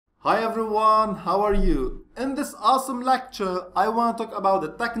Hi everyone, how are you? In this awesome lecture, I want to talk about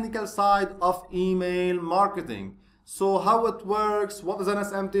the technical side of email marketing. So how it works, what is an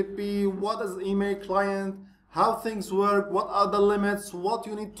SMTP, what is email client, how things work, what are the limits, what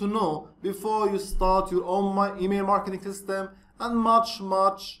you need to know before you start your own email marketing system, and much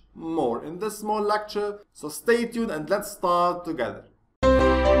more in this small lecture. So stay tuned and let's start together.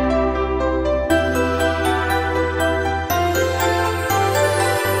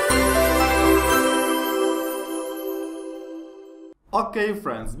 Okay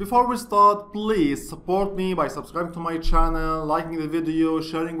friends, before we start, please support me by subscribing to my channel, liking the video,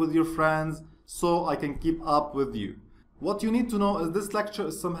 sharing with your friends so I can keep up with you. What you need to know is this lecture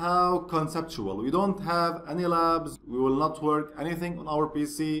is somehow conceptual. We don't have any labs, we will not work anything on our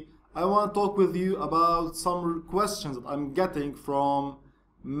PC. I want to talk with you about some questions that I'm getting from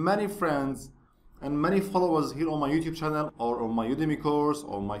many friends and many followers here on my YouTube channel or on my Udemy course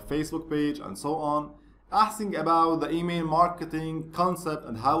or my Facebook page and so on, asking about the email marketing concept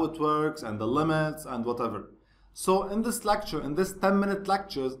and how it works and the limits and whatever. So in this lecture, in this 10-minute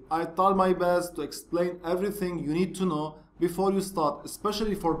lectures, I try my best to explain everything you need to know before you start,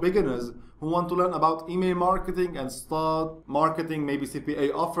 especially for beginners who want to learn about email marketing and start marketing maybe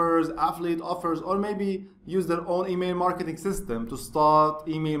CPA offers, affiliate offers, or maybe use their own email marketing system to start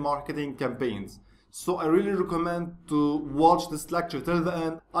email marketing campaigns. So I really recommend to watch this lecture till the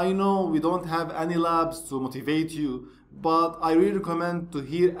end. I know we don't have any labs to motivate you, but I really recommend to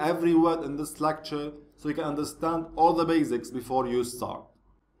hear every word in this lecture so you can understand all the basics before you start.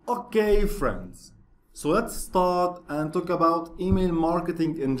 Okay friends, so let's start and talk about email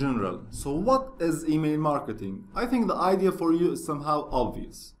marketing in general. So what is email marketing? I think the idea for you is somehow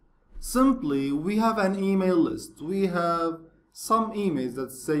obvious. Simply, we have an email list. We have some emails,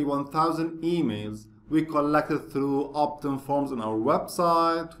 let's say 1000 emails we collected through opt-in forms on our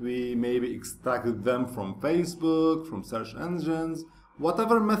website. We maybe extracted them from Facebook, from search engines,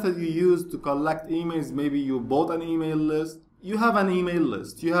 whatever method you use to collect emails. Maybe you bought an email list. You have an email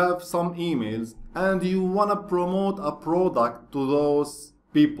list, you have some emails, and you want to promote a product to those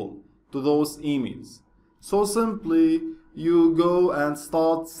people, to those emails. So simply, you go and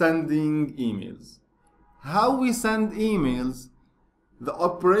start sending emails. How we send emails, the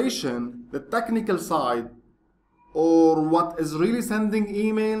operation, the technical side, or what is really sending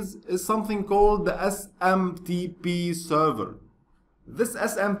emails is something called the SMTP server. This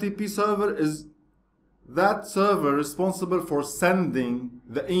SMTP server is that server responsible for sending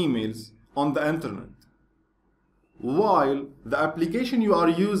the emails on the internet. While the application you are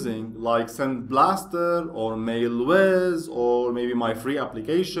using, like SendBlaster or MailWiz or maybe my free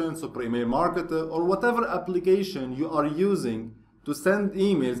application, Super Email Marketer, or whatever application you are using to send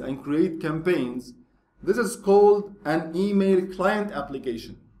emails and create campaigns, this is called an email client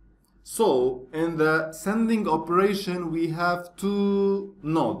application. So in the sending operation, we have two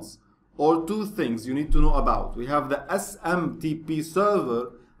nodes or two things you need to know about. We have the SMTP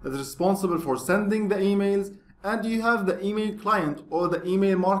server that is responsible for sending the emails, and you have the email client or the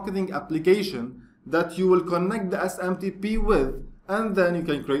email marketing application that you will connect the SMTP with, and then you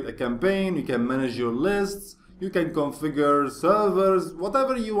can create a campaign, you can manage your lists, you can configure servers,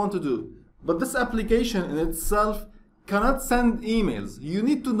 whatever you want to do. But this application in itself cannot send emails. You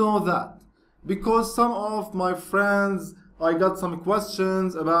need to know that, because some of my friends, I got some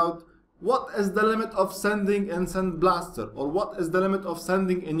questions about what is the limit of sending in SendBlaster, or what is the limit of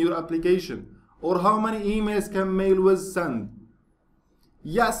sending in your application, or how many emails can MailWiz send.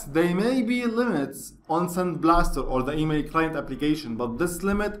 Yes, there may be limits on SendBlaster or the email client application, but this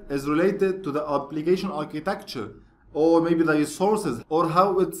limit is related to the application architecture, or maybe the resources, or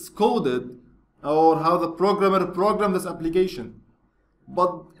how it's coded, or how the programmer programmed this application.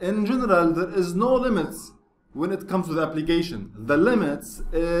 But in general, there is no limits when it comes to the application. The limits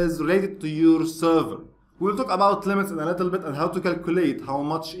is related to your server. We'll talk about limits in a little bit and how to calculate how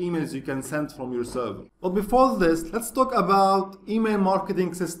much emails you can send from your server. But before this, let's talk about email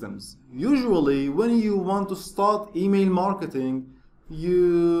marketing systems. Usually, when you want to start email marketing,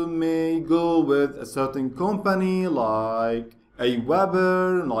 you may go with a certain company like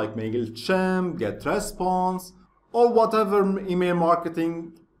Aweber, like MailChimp, GetResponse, or whatever email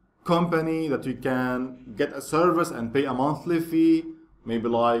marketing company that you can get a service and pay a monthly fee, maybe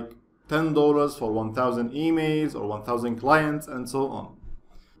like $10 for 1000 emails or 1000 clients and so on.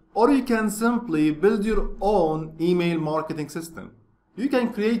 Or you can simply build your own email marketing system. You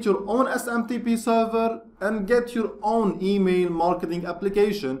can create your own SMTP server and get your own email marketing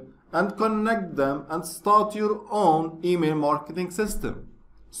application and connect them and start your own email marketing system.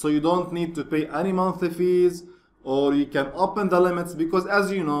 So you don't need to pay any monthly fees or you can open the limits, because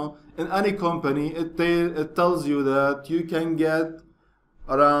as you know, in any company, it tells you that you can get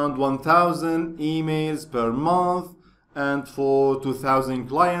around 1,000 emails per month, and for 2,000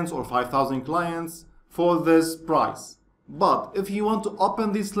 clients or 5,000 clients for this price. But if you want to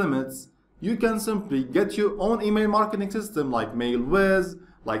open these limits, you can simply get your own email marketing system like MailWiz,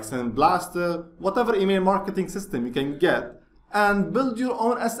 like SendBlaster, whatever email marketing system you can get, and build your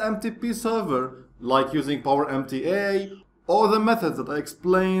own SMTP server like using PowerMTA or the methods that I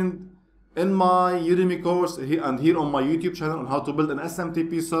explained in my Udemy course and here on my YouTube channel on how to build an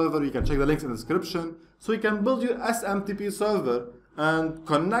SMTP server. You can check the links in the description. So you can build your SMTP server and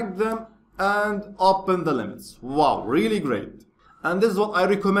connect them and open the limits. Wow, really great. And this is what I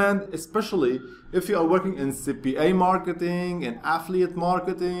recommend, especially if you are working in CPA marketing, in affiliate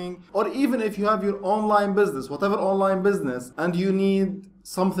marketing, or even if you have your online business, whatever online business, and you need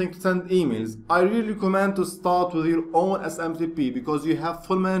something to send emails. I really recommend to start with your own SMTP because you have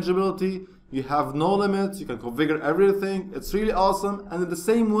full manageability, you have no limits, you can configure everything. It's really awesome, and in the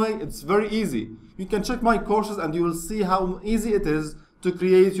same way, it's very easy. You can check my courses and you will see how easy it is to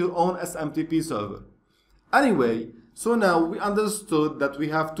create your own SMTP server. Anyway, so now we understood that we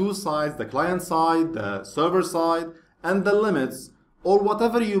have two sides, the client side, the server side, and the limits, or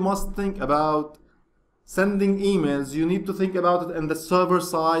whatever you must think about sending emails, you need to think about it in the server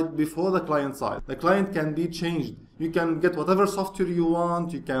side before the client side. The client can be changed. You can get whatever software you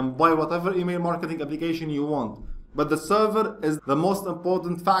want, you can buy whatever email marketing application you want, but the server is the most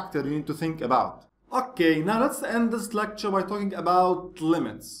important factor you need to think about. Okay, now let's end this lecture by talking about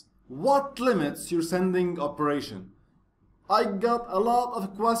limits. What limits your sending operation? I got a lot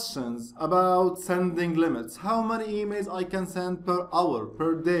of questions about sending limits. How many emails I can send per hour,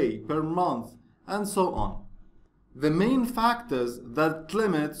 per day, per month, and so on. The main factors that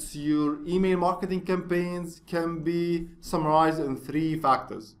limits your email marketing campaigns can be summarized in three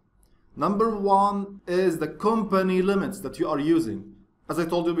factors. Number one is the company limits that you are using. As I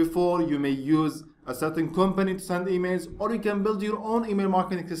told you before, you may use a certain company to send emails, or you can build your own email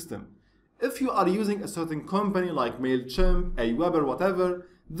marketing system. If you are using a certain company like MailChimp, Aweber, whatever,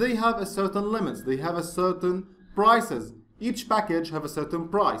 they have a certain limits, they have a certain prices. Each package have a certain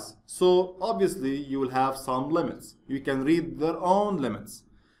price. So obviously you will have some limits. You can read their own limits.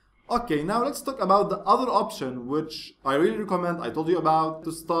 Okay, now let's talk about the other option, which I really recommend, I told you about,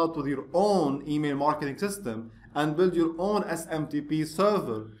 to start with your own email marketing system and build your own SMTP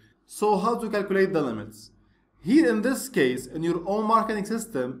server. So how to calculate the limits? Here in this case, in your own marketing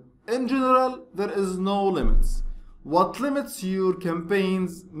system, in general, there is no limits. What limits your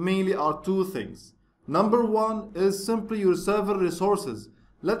campaigns mainly are two things. Number one is simply your server resources.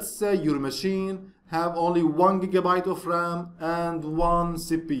 Let's say your machine have only 1 GB of RAM and 1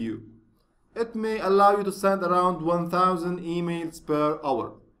 CPU. It may allow you to send around 1,000 emails per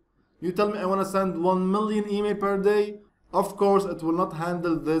hour. You tell me I want to send 1 million emails per day. Of course, it will not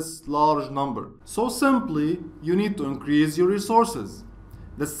handle this large number. So simply, you need to increase your resources.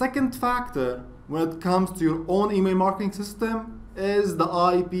 The second factor when it comes to your own email marketing system is the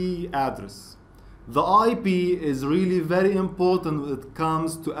IP address. The IP is really very important when it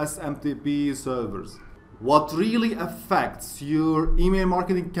comes to SMTP servers. What really affects your email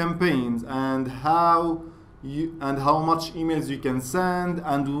marketing campaigns and how much emails you can send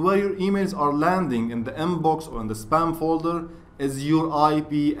and where your emails are landing in the inbox or in the spam folder is your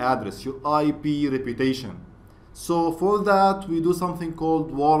IP address, your IP reputation. So for that, we do something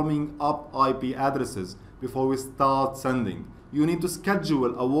called warming up IP addresses before we start sending. You need to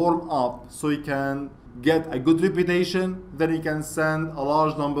schedule a warm up so you can get a good reputation, then you can send a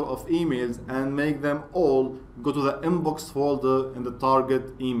large number of emails and make them all go to the inbox folder in the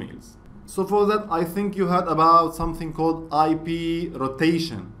target emails. So for that, I think you heard about something called IP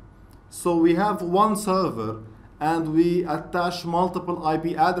rotation. So we have one server and we attach multiple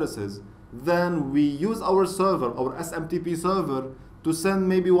IP addresses. Then we use our server, our SMTP server, to send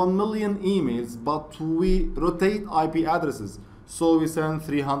maybe 1 million emails, but we rotate IP addresses. So we send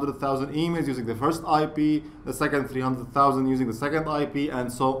 300,000 emails using the first IP, the second 300,000 using the second IP,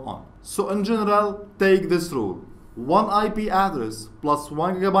 and so on. So in general, take this rule. One IP address plus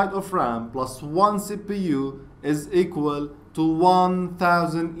 1 GB of RAM plus 1 CPU is equal to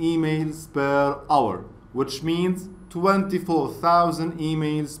 1,000 emails per hour, which means 24,000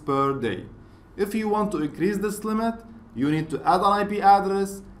 emails per day. If you want to increase this limit, you need to add an IP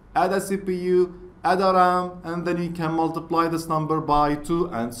address, add a CPU, add a RAM, and then you can multiply this number by 2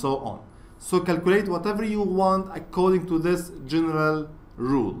 and so on. So calculate whatever you want according to this general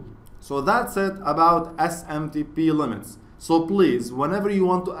rule. So that's it about SMTP limits. So please, whenever you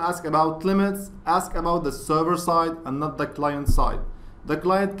want to ask about limits, ask about the server side and not the client side. The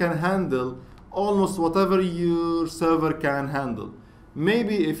client can handle almost whatever your server can handle.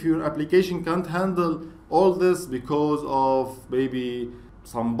 Maybe if your application can't handle all this because of maybe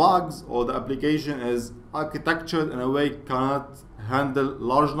some bugs, or the application is architectured in a way cannot handle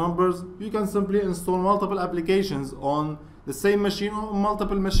large numbers, you can simply install multiple applications on the same machine or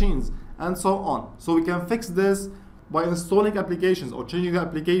multiple machines and so on. So we can fix this by installing applications or changing the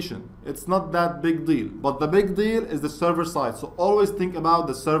application. It's not that big deal, but the big deal is the server side. So always think about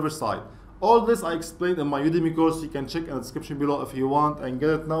the server side. All this I explained in my Udemy course. You can check in the description below if you want and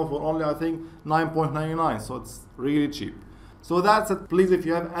get it now for only, I think, $9.99. So it's really cheap. So that's it. Please, if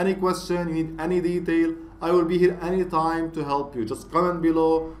you have any question, you need any detail, I will be here anytime to help you. Just comment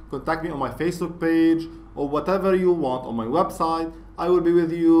below, contact me on my Facebook page, or whatever you want on my website. I will be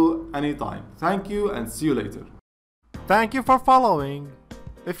with you anytime. Thank you and see you later. Thank you for following.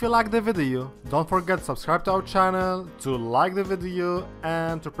 If you like the video, don't forget to subscribe to our channel, to like the video,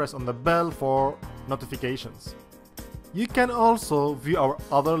 and to press on the bell for notifications. You can also view our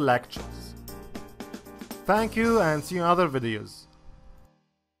other lectures. Thank you and see you in other videos.